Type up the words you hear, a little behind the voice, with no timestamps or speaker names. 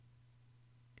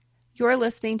You're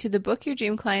listening to the Book Your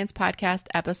Dream Clients podcast,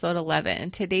 episode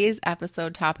 11. Today's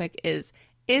episode topic is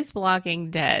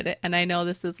blogging dead? And I know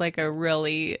this is like a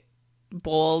really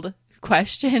bold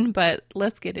question, but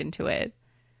let's get into it.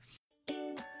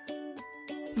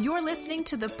 You're listening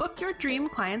to the Book Your Dream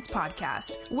Clients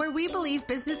podcast, where we believe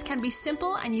business can be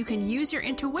simple and you can use your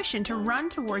intuition to run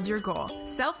towards your goal.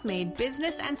 Self-made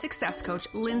business and success coach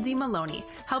Lindsay Maloney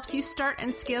helps you start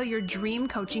and scale your dream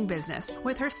coaching business.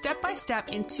 With her step-by-step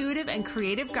intuitive and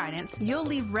creative guidance, you'll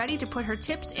leave ready to put her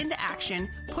tips into action,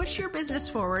 push your business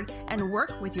forward, and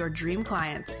work with your dream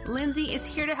clients. Lindsay is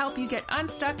here to help you get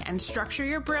unstuck and structure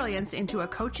your brilliance into a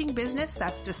coaching business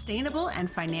that's sustainable and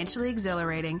financially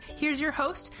exhilarating. Here's your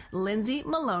host, Lindsay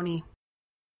Maloney.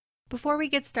 Before we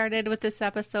get started with this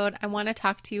episode, I want to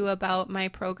talk to you about my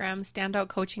program, Standout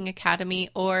Coaching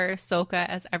Academy, or SOCA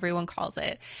as everyone calls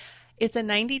it. It's a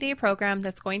 90-day program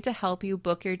that's going to help you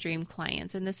book your dream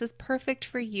clients. And this is perfect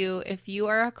for you if you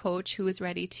are a coach who is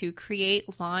ready to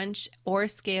create, launch, or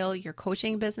scale your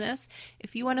coaching business.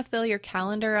 If you want to fill your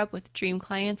calendar up with dream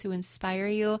clients who inspire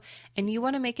you, and you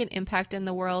want to make an impact in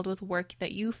the world with work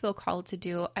that you feel called to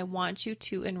do, I want you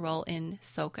to enroll in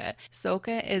SOCA.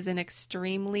 SOCA is an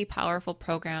extremely powerful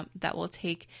program that will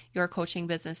take your coaching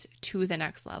business to the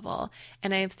next level.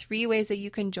 And I have 3 ways that you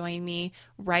can join me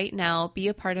right now, be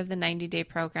a part of the 90-day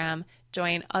program,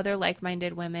 join other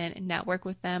like-minded women, network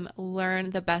with them,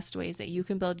 learn the best ways that you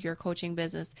can build your coaching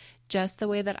business just the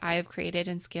way that I have created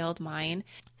and scaled mine,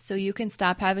 so you can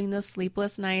stop having those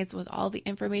sleepless nights with all the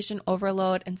information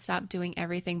overload and stop doing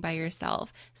everything by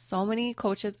yourself. So many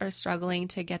coaches are struggling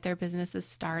to get their businesses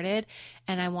started,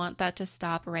 and I want that to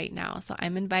stop right now. So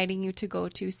I'm inviting you to go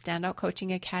to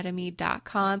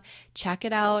standoutcoachingacademy.com, check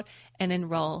it out, and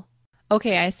enroll.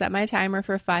 Okay, I set my timer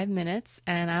for 5 minutes,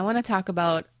 and I want to talk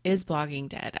about, is blogging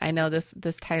dead? I know this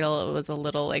title was a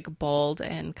little like bold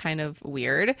and kind of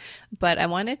weird, but I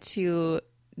wanted to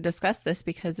discuss this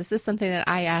because this is something that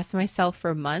I asked myself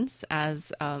for months,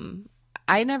 as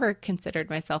I never considered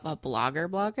myself a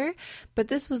blogger, but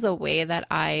this was a way that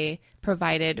I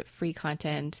provided free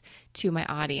content to my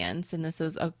audience, and this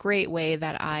was a great way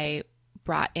that I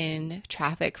brought in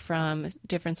traffic from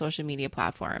different social media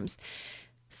platforms.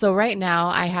 So right now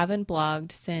I haven't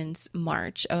blogged since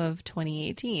March of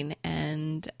 2018,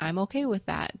 and I'm okay with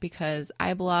that because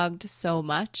I blogged so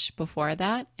much before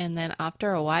that, and then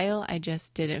after a while I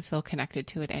just didn't feel connected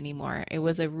to it anymore. It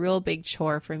was a real big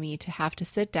chore for me to have to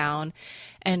sit down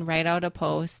and write out a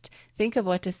post, think of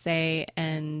what to say,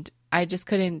 and I just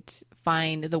couldn't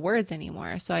find the words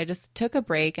anymore. So I just took a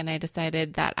break and I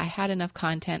decided that I had enough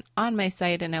content on my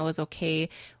site and I was okay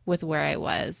with where I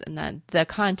was, and that the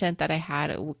content that I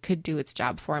had could do its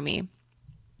job for me.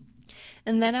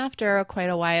 And then after quite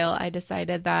a while, I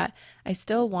decided that I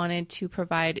still wanted to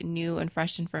provide new and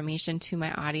fresh information to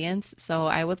my audience. So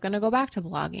I was going to go back to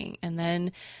blogging. And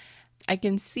then I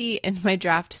can see in my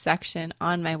draft section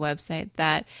on my website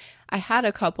that I had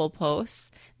a couple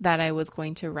posts that I was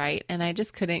going to write, and I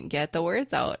just couldn't get the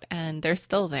words out, and they're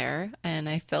still there, and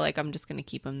I feel like I'm just going to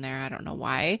keep them there. I don't know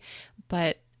why,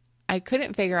 but I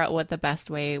couldn't figure out what the best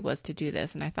way was to do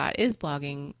this, and I thought, is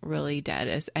blogging really dead?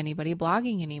 Is anybody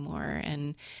blogging anymore?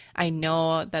 And I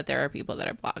know that there are people that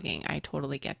are blogging. I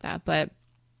totally get that, but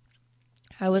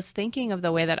I was thinking of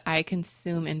the way that I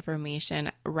consume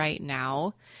information right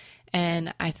now,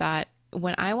 and I thought,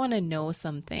 when I want to know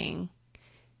something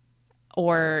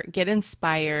or get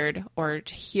inspired or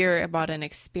to hear about an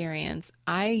experience,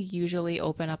 I usually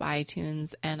open up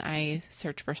iTunes and I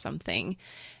search for something,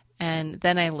 and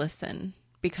then I listen,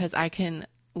 because I can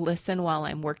listen while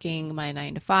I'm working my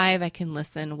 9 to 5. I can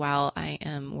listen while I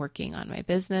am working on my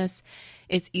business.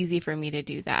 It's easy for me to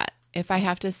do that. If I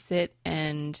have to sit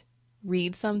and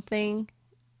read something,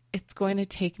 it's going to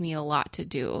take me a lot to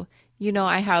do. You know,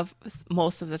 I have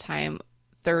most of the time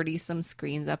 30 some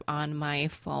screens up on my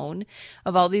phone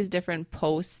of all these different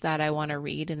posts that I want to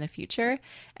read in the future,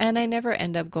 and I never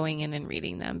end up going in and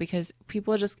reading them because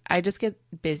I just get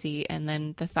busy, and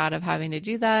then the thought of having to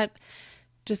do that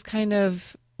just kind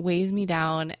of weighs me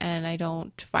down, and I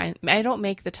don't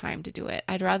make the time to do it.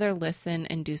 I'd rather listen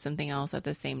and do something else at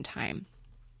the same time.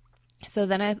 So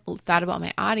then I thought about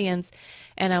my audience,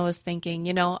 and I was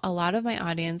thinking, a lot of my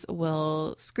audience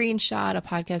will screenshot a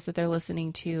podcast that they're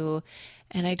listening to,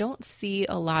 and I don't see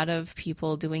a lot of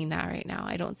people doing that right now.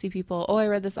 I don't see people, I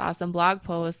read this awesome blog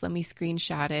post, let me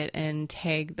screenshot it and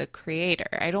tag the creator.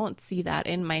 I don't see that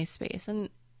in my space. And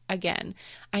again,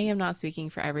 I am not speaking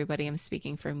for everybody. I'm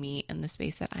speaking for me and the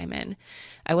space that I'm in.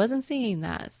 I wasn't seeing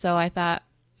that. So I thought,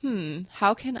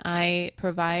 how can I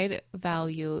provide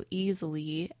value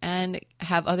easily and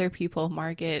have other people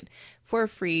market for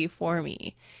free for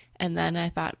me? And then I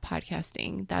thought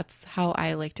podcasting, that's how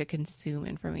I like to consume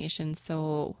information.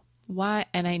 So why,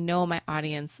 and I know my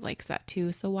audience likes that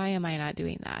too. So why am I not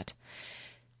doing that?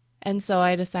 And so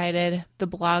I decided the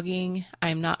blogging,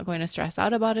 I'm not going to stress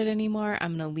out about it anymore.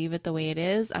 I'm going to leave it the way it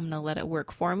is. I'm going to let it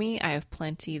work for me. I have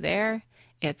plenty there.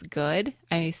 It's good.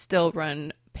 I still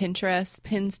run Pinterest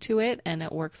pins to it and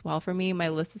it works well for me. My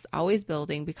list is always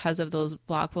building because of those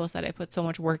blog posts that I put so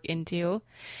much work into.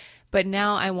 But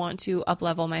now I want to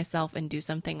up-level myself and do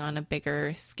something on a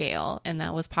bigger scale, and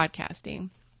that was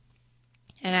podcasting.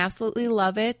 And I absolutely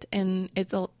love it, and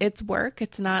it's work.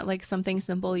 It's not like something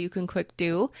simple you can quick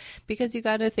do because you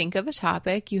got to think of a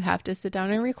topic. You have to sit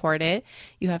down and record it.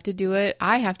 You have to do it.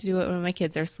 I have to do it when my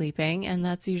kids are sleeping, and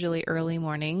that's usually early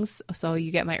mornings. So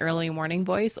you get my early morning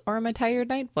voice or my tired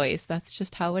night voice. That's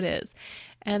just how it is.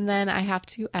 And then I have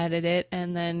to edit it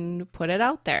and then put it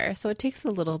out there. So it takes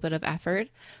a little bit of effort,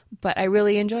 but I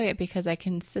really enjoy it because I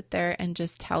can sit there and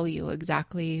just tell you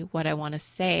exactly what I want to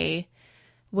say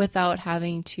without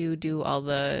having to do all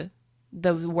the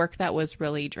work that was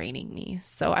really draining me.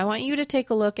 So I want you to take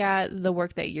a look at the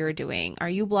work that you're doing. Are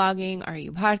you blogging? Are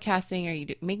you podcasting? Are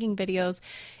you making videos?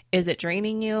 Is it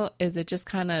draining you? Is it just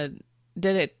kind of,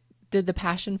 did the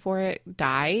passion for it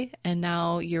die and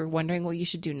now you're wondering what you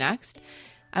should do next?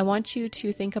 I want you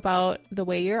to think about the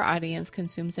way your audience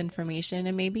consumes information,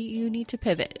 and maybe you need to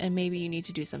pivot and maybe you need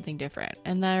to do something different.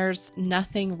 And there's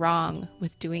nothing wrong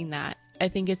with doing that. I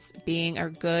think it's being a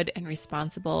good and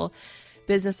responsible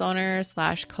business owner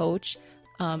 / coach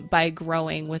by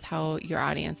growing with how your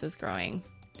audience is growing.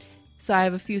 So I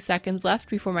have a few seconds left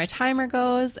before my timer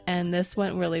goes, and this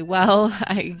went really well.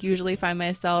 I usually find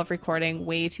myself recording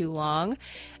way too long.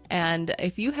 And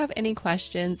if you have any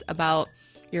questions about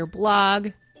your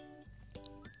blog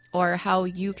or how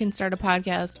you can start a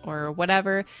podcast or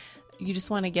whatever, you just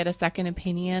want to get a second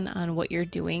opinion on what you're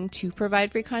doing to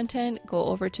provide free content, go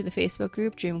over to the Facebook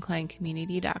group,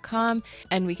 dreamclientcommunity.com,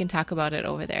 and we can talk about it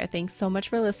over there. Thanks so much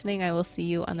for listening. I will see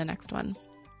you on the next one.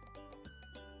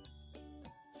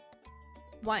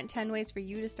 Want 10 ways for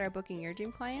you to start booking your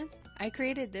dream clients? I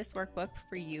created this workbook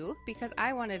for you because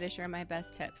I wanted to share my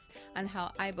best tips on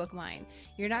how I book mine.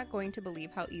 You're not going to believe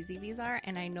how easy these are,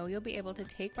 and I know you'll be able to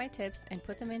take my tips and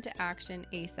put them into action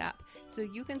ASAP so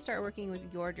you can start working with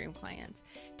your dream clients.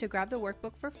 To grab the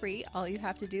workbook for free, all you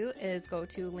have to do is go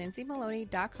to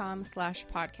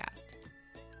lindsaymaloney.com/podcast.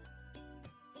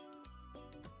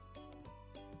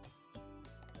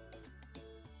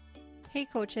 Hey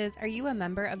coaches, are you a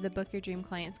member of the Book Your Dream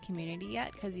Clients community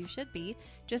yet? Because you should be.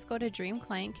 Just go to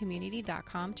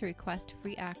dreamclientcommunity.com to request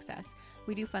free access.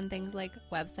 We do fun things like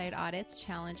website audits,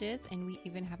 challenges, and we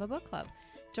even have a book club.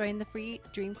 Join the free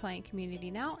Dream Client community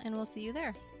now, and we'll see you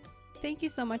there. Thank you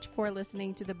so much for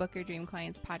listening to the Book Your Dream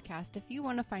Clients podcast. If you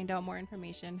want to find out more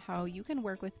information how you can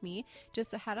work with me,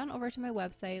 just head on over to my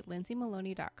website,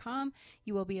 lindsaymaloney.com.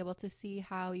 You will be able to see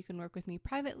how you can work with me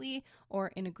privately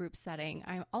or in a group setting.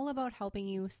 I'm all about helping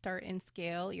you start and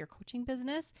scale your coaching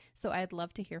business, so I'd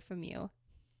love to hear from you.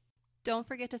 Don't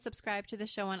forget to subscribe to the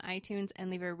show on iTunes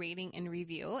and leave a rating and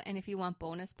review. And if you want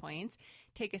bonus points,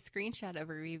 take a screenshot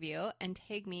of a review and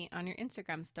tag me on your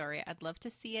Instagram story. I'd love to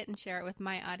see it and share it with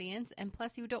my audience. And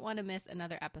plus, you don't want to miss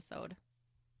another episode.